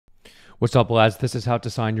What's up, lads? This is how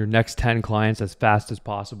to sign your next 10 clients as fast as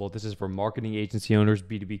possible. This is for marketing agency owners,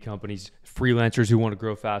 B2B companies, freelancers who want to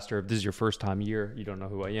grow faster. If this is your first time here, you don't know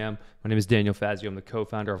who I am. My name is Daniel Fazio. I'm the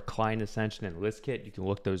co-founder of Client Ascension and ListKit. You can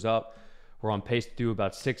look those up. We're on pace to do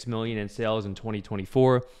about $6 million in sales in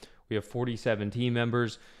 2024. We have 47 team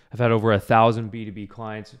members. I've had over 1,000 B2B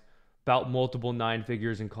clients, about multiple 9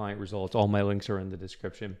 figures in client results. All my links are in the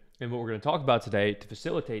description. And what we're going to talk about today to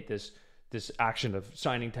facilitate this action of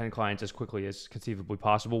signing 10 clients as quickly as conceivably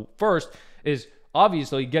possible. First is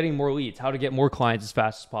obviously getting more leads, how to get more clients as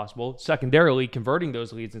fast as possible. Secondarily, converting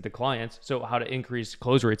those leads into clients, so how to increase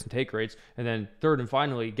close rates and take rates. And then third and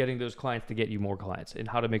finally, getting those clients to get you more clients and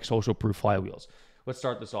how to make social proof flywheels. Let's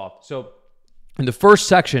start this off. So in the first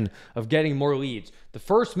section of getting more leads, the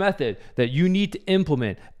first method that you need to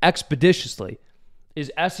implement expeditiously is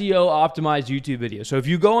SEO optimized YouTube videos. So if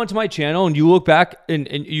you go onto my channel and you look back and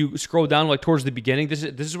you scroll down like towards the beginning, this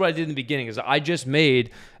is what I did in the beginning is I just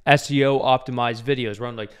made SEO optimized videos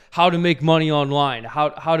around like how to make money online,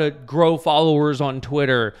 how to grow followers on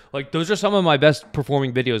Twitter. Like those are some of my best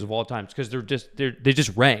performing videos of all time because they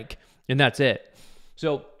just rank and that's it.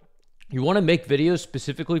 So you want to make videos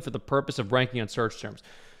specifically for the purpose of ranking on search terms.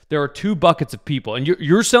 There are 2 buckets of people and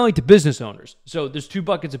you're selling to business owners. So there's 2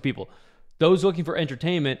 buckets of people. Those looking for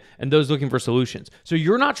entertainment and those looking for solutions. So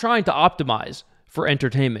you're not trying to optimize for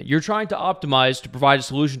entertainment. You're trying to optimize to provide a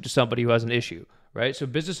solution to somebody who has an issue, right? So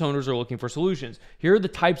business owners are looking for solutions. Here are the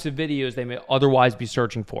types of videos they may otherwise be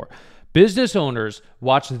searching for. Business owners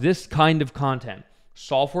watch this kind of content: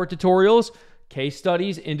 software tutorials, case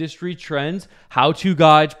studies, industry trends, how-to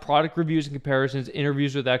guides, product reviews and comparisons,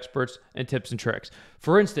 interviews with experts, and tips and tricks.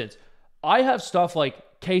 For instance, I have stuff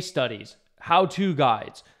like case studies, how-to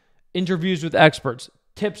guides, interviews with experts,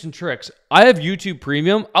 tips and tricks. I have YouTube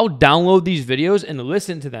Premium. I'll download these videos and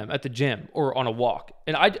listen to them at the gym or on a walk.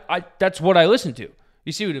 And I that's what I listen to.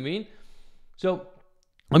 You see what I mean? So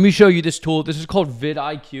let me show you this tool. This is called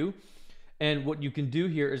vidIQ. And what you can do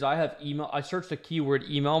here is I have email. I searched the keyword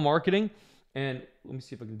email marketing. And let me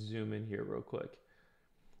see if I can zoom in here real quick.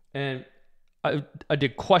 And I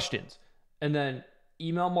did questions. And then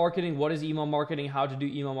email marketing, what is email marketing, how to do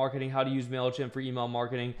email marketing, how to use MailChimp for email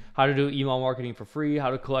marketing, how to do email marketing for free, how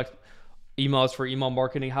to collect emails for email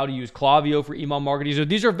marketing, how to use Fazio for email marketing. So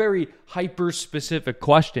these are very hyper-specific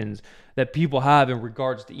questions that people have in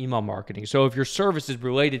regards to email marketing. So if your service is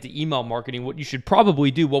related to email marketing, what you should probably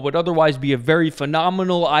do, what would otherwise be a very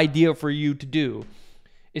phenomenal idea for you to do,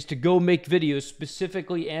 is to go make videos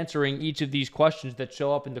specifically answering each of these questions that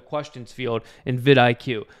show up in the questions field in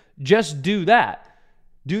vidIQ. Just do that.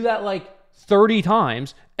 Do that like 30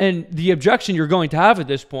 times. And the objection you're going to have at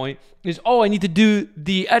this point is, oh, I need to do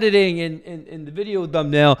the editing and the video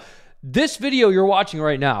thumbnail. This video you're watching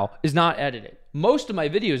right now is not edited. Most of my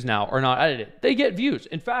videos now are not edited. They get views.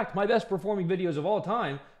 In fact, my best performing videos of all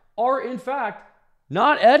time are in fact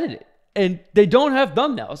not edited. And they don't have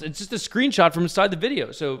thumbnails. It's just a screenshot from inside the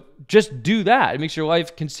video. So just do that. It makes your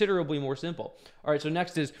life considerably more simple. All right, so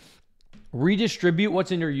next is redistribute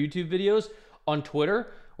what's in your YouTube videos on Twitter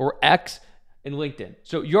or X and LinkedIn.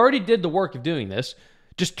 So you already did the work of doing this.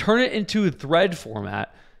 Just turn it into a thread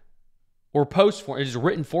format or post form, it's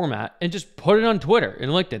written format, and just put it on Twitter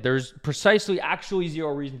and LinkedIn. There's actually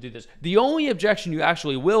zero reason to do this. The only objection you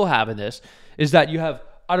actually will have in this is that you have,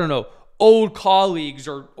 I don't know, old colleagues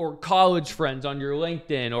or college friends on your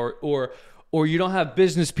LinkedIn or you don't have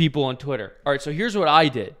business people on Twitter. All right, so here's what I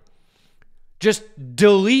did. Just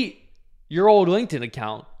delete your old LinkedIn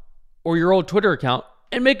account or your old Twitter account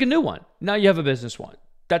and make a new one. Now you have a business one.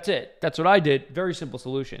 That's it. That's what I did. Very simple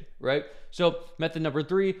solution, right? So method number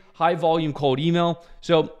 3, high volume cold email.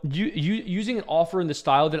 So using an offer in the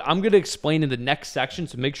style that I'm going to explain in the next section.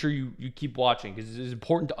 So make sure you keep watching because it is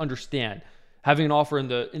important to understand. Having an offer in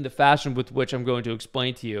the fashion with which I'm going to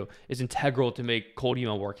explain to you is integral to make cold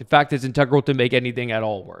email work. In fact, it's integral to make anything at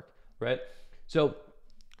all work, right? So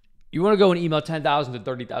you want to go and email 10,000 to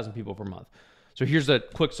 30,000 people per month. So here's the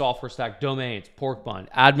quick software stack: domains, pork bun,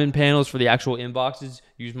 admin panels for the actual inboxes,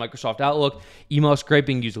 use Microsoft Outlook, email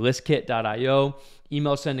scraping, use listkit.io,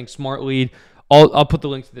 email sending, smart lead. I'll put the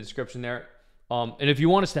links in the description there. And if you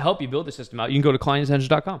want us to help you build the system out, you can go to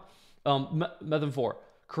clientascension.com. Method 4,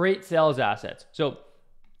 create sales assets. So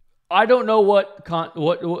I don't know what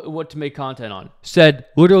to make content on. Said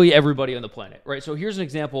literally everybody on the planet, right? So here's an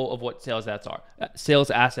example of what sales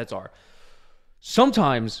assets are.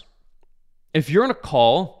 Sometimes if you're on a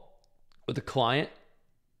call with a client,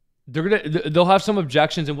 they'll have some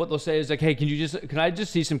objections, and what they'll say is like, hey, can I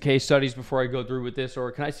just see some case studies before I go through with this,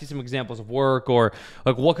 or can I see some examples of work, or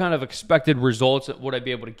like what kind of expected results would I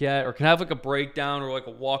be able to get, or can I have like a breakdown or like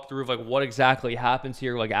a walkthrough of like what exactly happens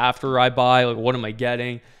here, like after I buy, like what am I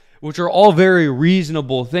getting, which are all very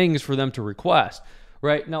reasonable things for them to request,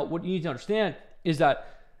 right? Now, what you need to understand is that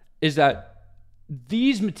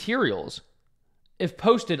these materials, if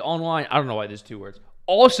posted online, I don't know why there's two words,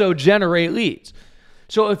 also generate leads.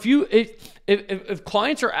 So if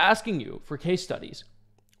clients are asking you for case studies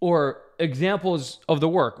or examples of the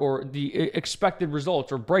work or the expected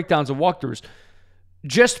results or breakdowns of walkthroughs,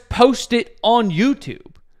 just post it on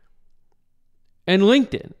YouTube and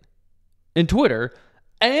LinkedIn and Twitter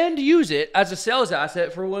and use it as a sales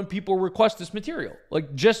asset for when people request this material.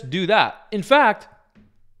 Like, just do that. In fact,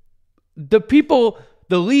 the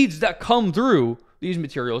leads that come through these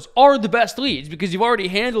materials are the best leads because you've already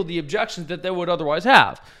handled the objections that they would otherwise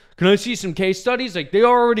have. Can I see some case studies? Like, they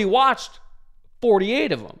already watched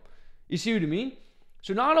 48 of them. You see what I mean?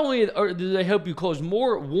 So not only do they help you close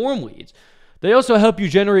more warm leads, they also help you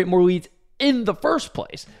generate more leads in the first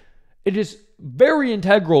place. It is very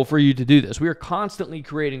integral for you to do this. We are constantly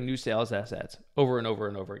creating new sales assets over and over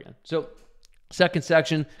and over again. So second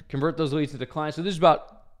section, convert those leads into clients. So this is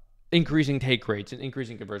about increasing take rates and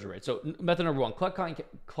increasing conversion rates. So method number one,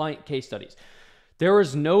 client case studies. There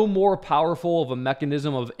is no more powerful of a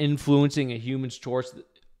mechanism of influencing a human's choice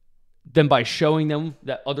than by showing them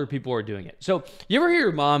that other people are doing it. So you ever hear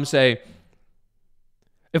your mom say,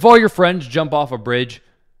 if all your friends jump off a bridge,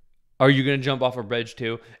 are you going to jump off a bridge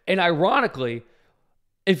too? And ironically,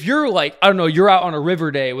 if you're like, I don't know, you're out on a river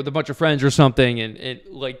day with a bunch of friends or something, and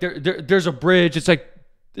like there's a bridge, it's like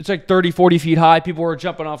 30, 40 feet high. People are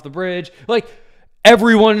jumping off the bridge. Like,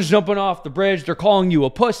 everyone's jumping off the bridge. They're calling you a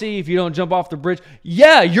pussy if you don't jump off the bridge.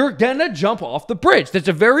 Yeah, you're gonna jump off the bridge. That's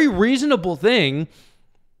a very reasonable thing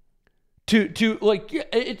to like,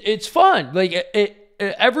 it's fun. Like,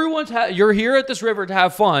 you're here at this river to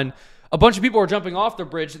have fun. A bunch of people are jumping off the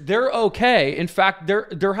bridge. They're okay. In fact,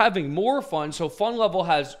 they're having more fun. So fun level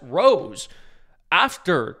has rose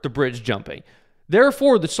after the bridge jumping.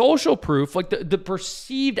 Therefore, the social proof, like the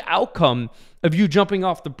perceived outcome of you jumping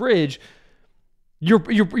off the bridge,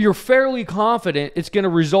 you're fairly confident it's going to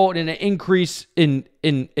result in an increase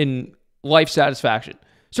in life satisfaction.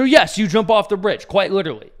 So yes, you jump off the bridge, quite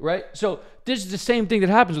literally, right? So this is the same thing that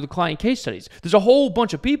happens with the client case studies. There's a whole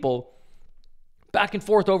bunch of people back and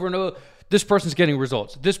forth over and over. This person's getting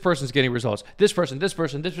results. This person's getting results. These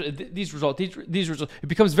results. It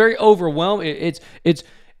becomes very overwhelming.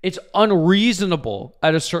 It's unreasonable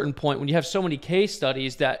at a certain point when you have so many case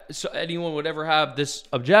studies that anyone would ever have this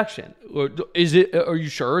objection. Are you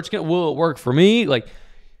sure will it work for me? Like,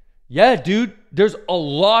 yeah, dude, there's a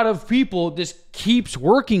lot of people this keeps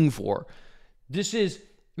working for. This is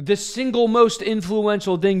the single most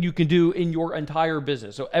influential thing you can do in your entire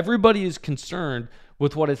business. So everybody is concerned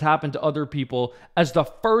with what has happened to other people as the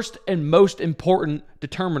first and most important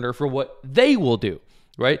determiner for what they will do,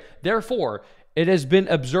 right? Therefore, it has been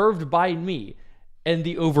observed by me and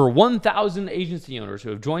the over 1,000 agency owners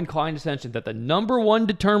who have joined Client Ascension that the number one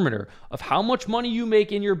determiner of how much money you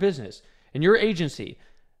make in your business, in your agency,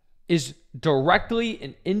 is directly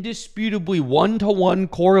and indisputably one-to-one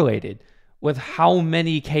correlated with how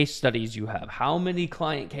many case studies you have. How many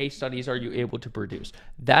client case studies are you able to produce?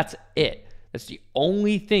 That's it. That's the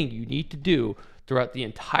only thing you need to do throughout the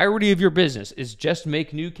entirety of your business is just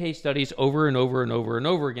make new case studies over and over and over and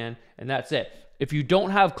over again, and that's it. If you don't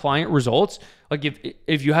have client results, like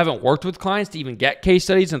if you haven't worked with clients to even get case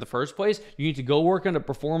studies in the first place, you need to go work on a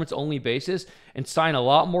performance-only basis and sign a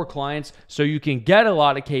lot more clients so you can get a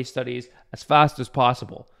lot of case studies as fast as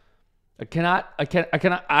possible. I cannot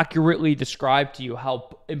accurately describe to you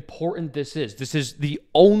how important this is. This is the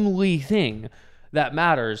only thing that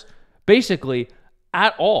matters, basically,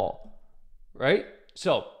 at all, right?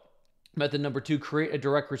 So, method number 2, create a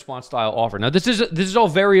direct response style offer. Now, this is all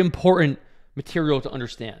very important material to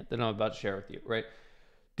understand that I'm about to share with you, right?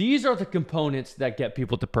 These are the components that get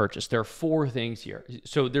people to purchase. There are 4 things here.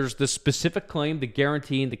 So there's the specific claim, the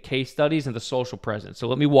guarantee, and the case studies, and the social presence. So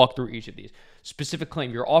let me walk through each of these. Specific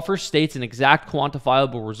claim. Your offer states an exact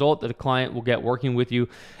quantifiable result that a client will get working with you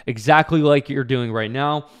exactly like you're doing right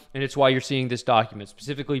now, and it's why you're seeing this document.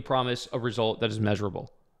 Specifically promise a result that is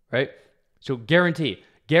measurable, right? So guarantee.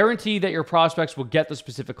 Guarantee that your prospects will get the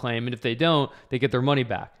specific claim, and if they don't, they get their money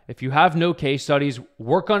back. If you have no case studies,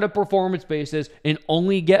 work on a performance basis and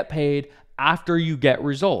only get paid after you get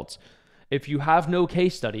results. If you have no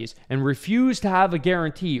case studies and refuse to have a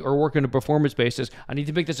guarantee or work on a performance basis, I need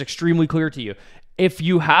to make this extremely clear to you. If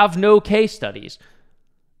you have no case studies,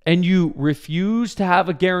 and you refuse to have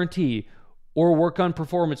a guarantee or work on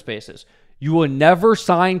performance basis, you will never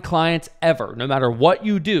sign clients ever, no matter what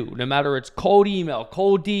you do, no matter it's cold email,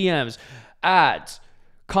 cold DMs, ads,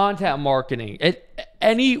 content marketing,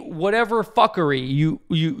 any whatever fuckery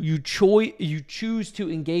you choose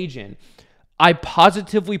to engage in. I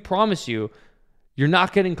positively promise you, you're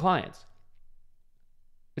not getting clients.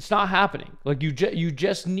 It's not happening. Like you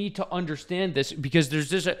just need to understand this, because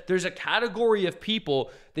there's a category of people,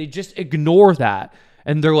 they just ignore that.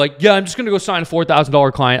 And they're like, yeah, I'm just going to go sign a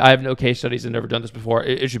 $4,000 client. I have no case studies and never done this before.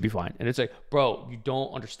 It should be fine. And it's like, bro, you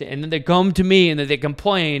don't understand. And then they come to me and then they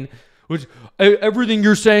complain, which everything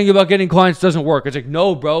you're saying about getting clients doesn't work. It's like,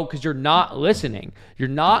 no, bro, because you're not listening. You're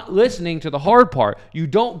not listening to the hard part. You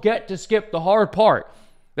don't get to skip the hard part.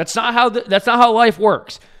 That's not how life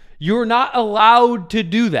works. You're not allowed to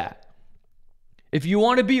do that. If you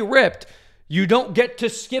want to be ripped, you don't get to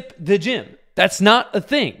skip the gym. That's not a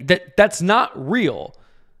thing. That's not real.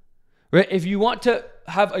 Right? If you want to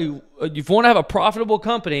have a profitable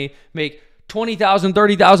company, make $20,000,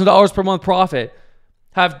 $30,000 per month profit,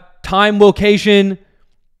 have time, location,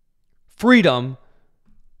 freedom,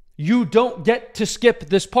 you don't get to skip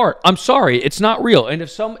this part. I'm sorry, it's not real. And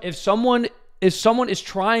if someone is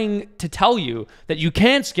trying to tell you that you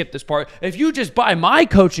can skip this part, if you just buy my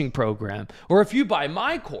coaching program, or if you buy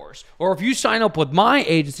my course, or if you sign up with my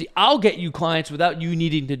agency, I'll get you clients without you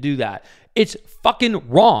needing to do that. It's fucking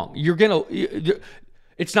wrong.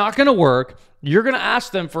 It's not going to work. You're going to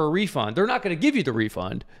ask them for a refund. They're not going to give you the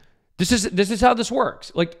refund. This is how this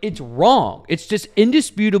works. Like, it's wrong. It's just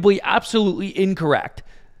indisputably, absolutely incorrect.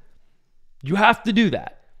 You have to do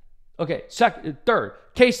that. Okay, third,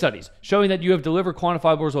 case studies showing that you have delivered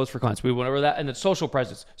quantifiable results for clients. We went over that. And then social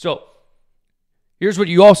presence. So here's what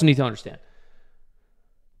you also need to understand.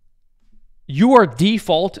 You are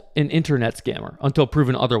default an internet scammer until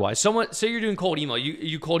proven otherwise. Say you're doing cold email.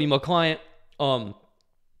 You cold email a client.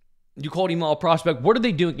 You cold email a prospect. What are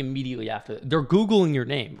they doing immediately after that? They're Googling your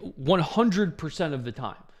name 100% of the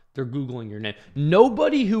time. They're Googling your name.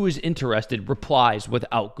 Nobody who is interested replies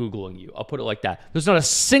without Googling you. I'll put it like that. There's not a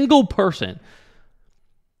single person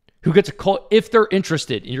who gets a call, if they're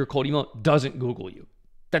interested in your cold email, doesn't Google you.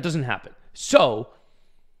 That doesn't happen. So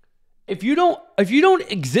if you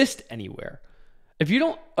don't exist anywhere, if you're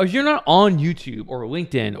not on YouTube or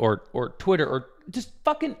LinkedIn or Twitter or just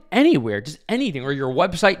fucking anywhere, just anything, or your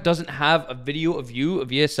website doesn't have a video of you, of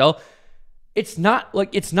ESL, it's not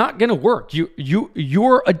gonna work.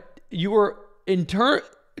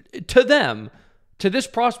 To this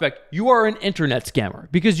prospect, you are an internet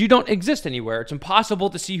scammer because you don't exist anywhere. It's impossible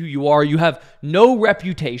to see who you are. You have no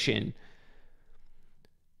reputation.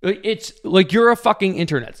 It's like you're a fucking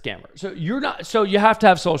internet scammer. So you have to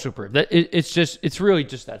have social proof. It's really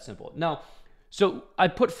just that simple. Now, so I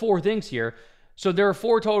put 4 things here. So there are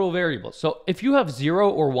 4 total variables. So if you have 0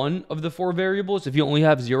 or 1 of the 4 variables, if you only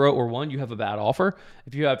have 0 or 1, you have a bad offer.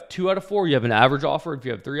 If you have 2 out of 4, you have an average offer. If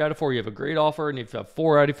you have 3 out of 4, you have a great offer. And if you have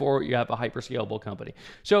 4 out of 4, you have a hyper scalable company.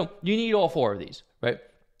 So you need all 4 of these, right?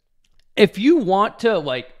 If you want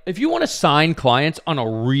to sign clients on a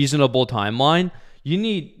reasonable timeline, you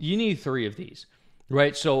need 3 of these.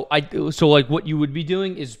 Right. So like what you would be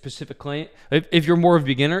doing is specific claim. If you're more of a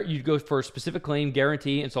beginner, you'd go for a specific claim,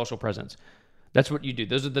 guarantee, and social presence. That's what you do.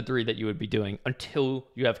 Those are the 3 that you would be doing until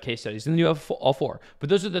you have case studies. And then you have all 4. But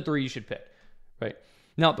those are the 3 you should pick, right?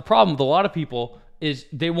 Now, the problem with a lot of people is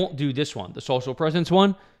they won't do this one, the social presence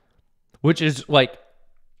one, which is like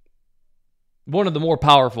one of the more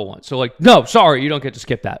powerful ones. So like, no, sorry, you don't get to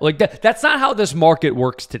skip that. Like that's not how this market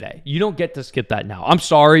works today. You don't get to skip that now. I'm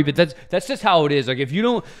sorry, but that's just how it is. Like if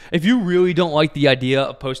you really don't like the idea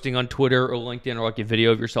of posting on Twitter or LinkedIn or like a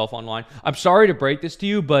video of yourself online, I'm sorry to break this to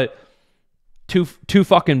you, but too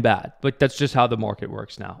fucking bad. Like that's just how the market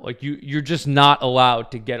works now. Like you're just not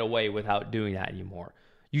allowed to get away without doing that anymore.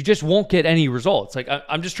 You just won't get any results. Like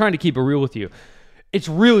I'm just trying to keep it real with you. It's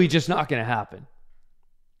really just not going to happen.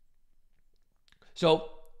 So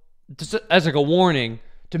just as like a warning,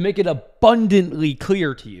 to make it abundantly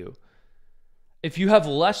clear to you, if you have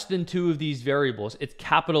less than 2 of these variables, it's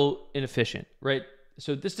capital inefficient, right?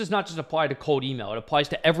 So this does not just apply to cold email. It applies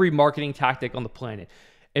to every marketing tactic on the planet.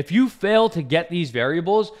 If you fail to get these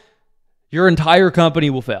variables, your entire company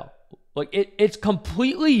will fail. Like it's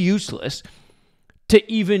completely useless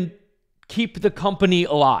to even keep the company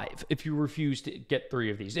alive if you refuse to get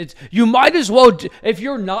 3 of these. You might as well, if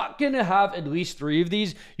you're not going to have at least 3 of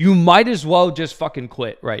these, you might as well just fucking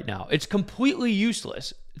quit right now. It's completely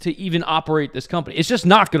useless to even operate this company. It's just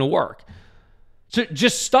not going to work. So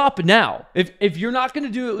just stop now. If you're not going to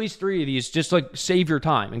do at least 3 of these, just like save your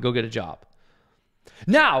time and go get a job.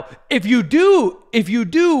 Now, if you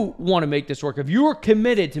do want to make this work, if you're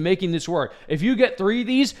committed to making this work, if you get 3 of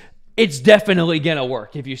these, it's definitely gonna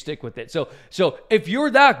work if you stick with it. So if you're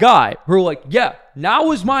that guy who are like, yeah,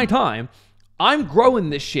 now is my time. I'm growing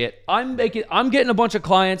this shit. I'm getting a bunch of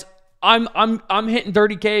clients. I'm hitting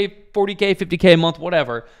 30K, 40K, 50K a month,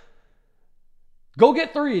 whatever. Go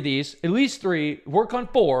get 3 of these, at least 3, work on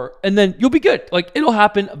 4, and then you'll be good. Like, it'll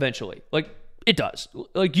happen eventually. Like, it does.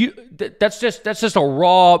 Like, that's just a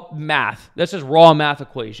raw math. That's just raw math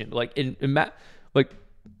equation. Like, in math, like,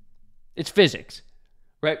 it's physics,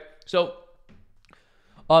 right? So,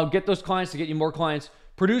 get those clients to get you more clients.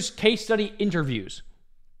 Produce case study interviews,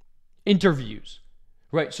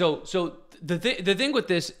 right? So the thing with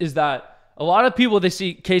this is that a lot of people, they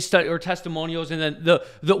see case study or testimonials, and then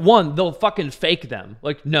they'll fucking fake them.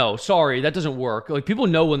 Like, no, sorry, that doesn't work. Like, people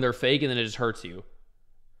know when they're fake, and then it just hurts you.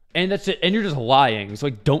 And that's it. And you're just lying. It's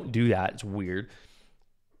like, don't do that. It's weird.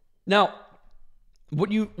 Now,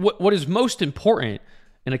 what is most important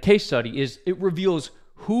in a case study is it reveals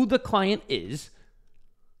who the client is,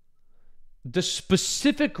 the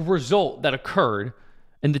specific result that occurred,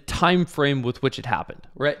 and the time frame with which it happened,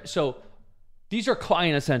 right? So these are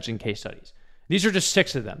client ascension case studies. These are just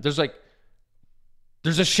 6 of them. There's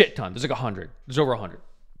a shit ton. There's like 100. There's over 100,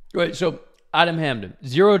 right? So Adam Hamden,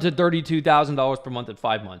 $0 to $32,000 per month at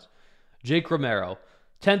 5 months. Jake Romero,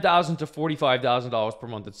 $10,000 to $45,000 per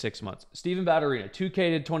month at 6 months. Steven Batterina,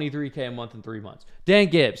 $2K to $23K a month in 3 months. Dan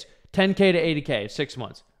Gibbs, $10K to $80K in 6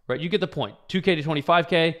 months. Right? You get the point. $2K to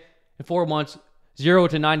 $25K in 4 months. $0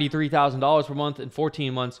 to $93,000 per month in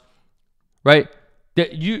 14 months. Right?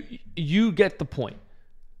 That you get the point.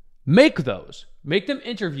 Make those. Make them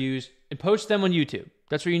interviews and post them on YouTube.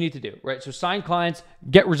 That's what you need to do, right? So sign clients,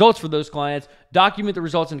 get results for those clients, document the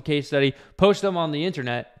results in a case study, post them on the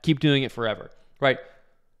internet, keep doing it forever, right?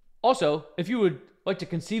 Also, if you would like to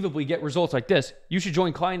conceivably get results like this, you should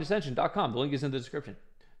join clientascension.com. The link is in the description.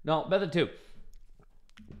 Now, method 2,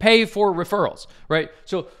 pay for referrals, right?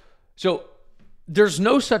 So there's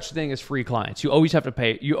no such thing as free clients. You always have to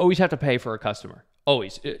pay. You always have to pay for a customer.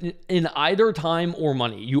 Always. In either time or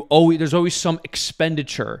money, there's always some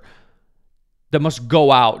expenditure that must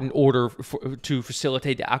go out in order to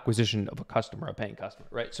facilitate the acquisition of a customer, a paying customer,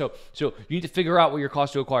 right? So you need to figure out what your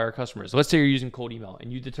cost to acquire a customer is. Let's say you're using cold email,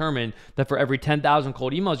 and you determine that for every 10,000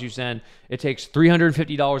 cold emails you send, it takes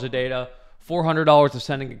 $350 of data, $400 of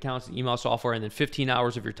sending accounts and email software, and then 15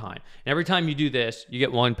 hours of your time. And every time you do this, you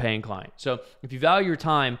get 1 paying client. So if you value your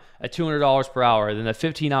time at $200 per hour, then that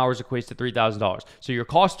 15 hours equates to $3,000. So your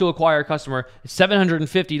cost to acquire a customer is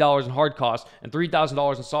 $750 in hard costs and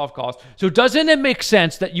 $3,000 in soft costs. So doesn't it make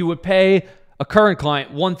sense that you would pay a current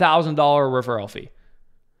client $1,000 referral fee?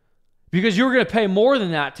 Because you're going to pay more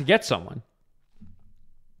than that to get someone.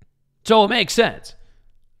 So it makes sense,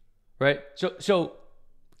 right? So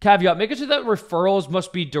caveat, make it so that referrals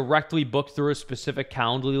must be directly booked through a specific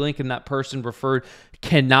Calendly link, and that person referred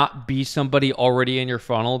cannot be somebody already in your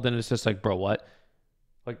funnel. Then it's just like, bro, what?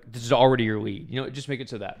 Like, this is already your lead. You know, just make it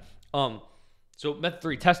so that. So method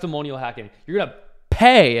 3, testimonial hacking. You're going to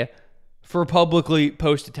pay for publicly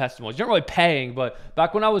posted testimonials. You're not really paying, but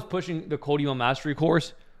back when I was pushing the cold email mastery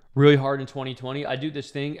course really hard in 2020, I do this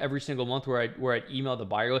thing every single month where I'd email the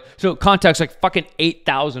buyer list. So context, like fucking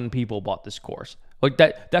 8,000 people bought this course. Like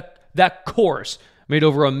that course made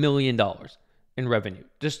over $1 million in revenue.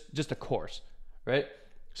 Just a course, right?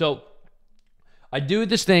 So I do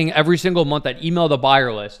this thing every single month. I'd email the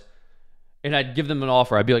buyer list and I'd give them an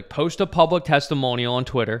offer. I'd be like, post a public testimonial on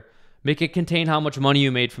Twitter, make it contain how much money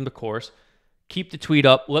you made from the course, keep the tweet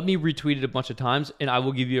up, let me retweet it a bunch of times, and I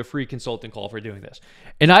will give you a free consulting call for doing this.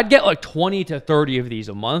 And I'd get like 20 to 30 of these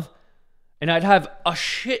a month, and I'd have a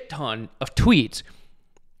shit ton of tweets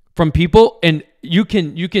from people, and you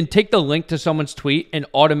can take the link to someone's tweet and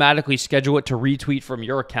automatically schedule it to retweet from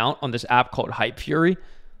your account on this app called Hype Fury.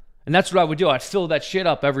 And that's what I would do. I'd fill that shit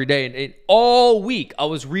up every day. And all week, I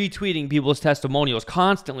was retweeting people's testimonials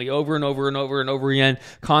constantly, over and over and over and over again,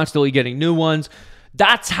 constantly getting new ones.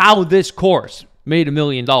 That's how this course made $1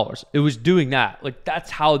 million. It was doing that. Like,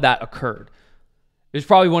 that's how that occurred. It's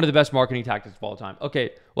probably one of the best marketing tactics of all time.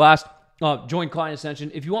 Okay, last, join Client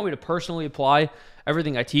Ascension. If you want me to personally apply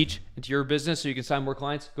everything I teach into your business so you can sign more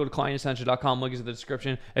clients, go to clientascension.com. Link is in the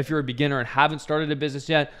description. If you're a beginner and haven't started a business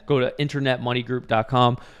yet, go to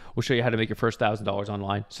internetmoneygroup.com. We'll show you how to make your first $1,000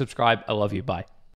 online. Subscribe. I love you. Bye.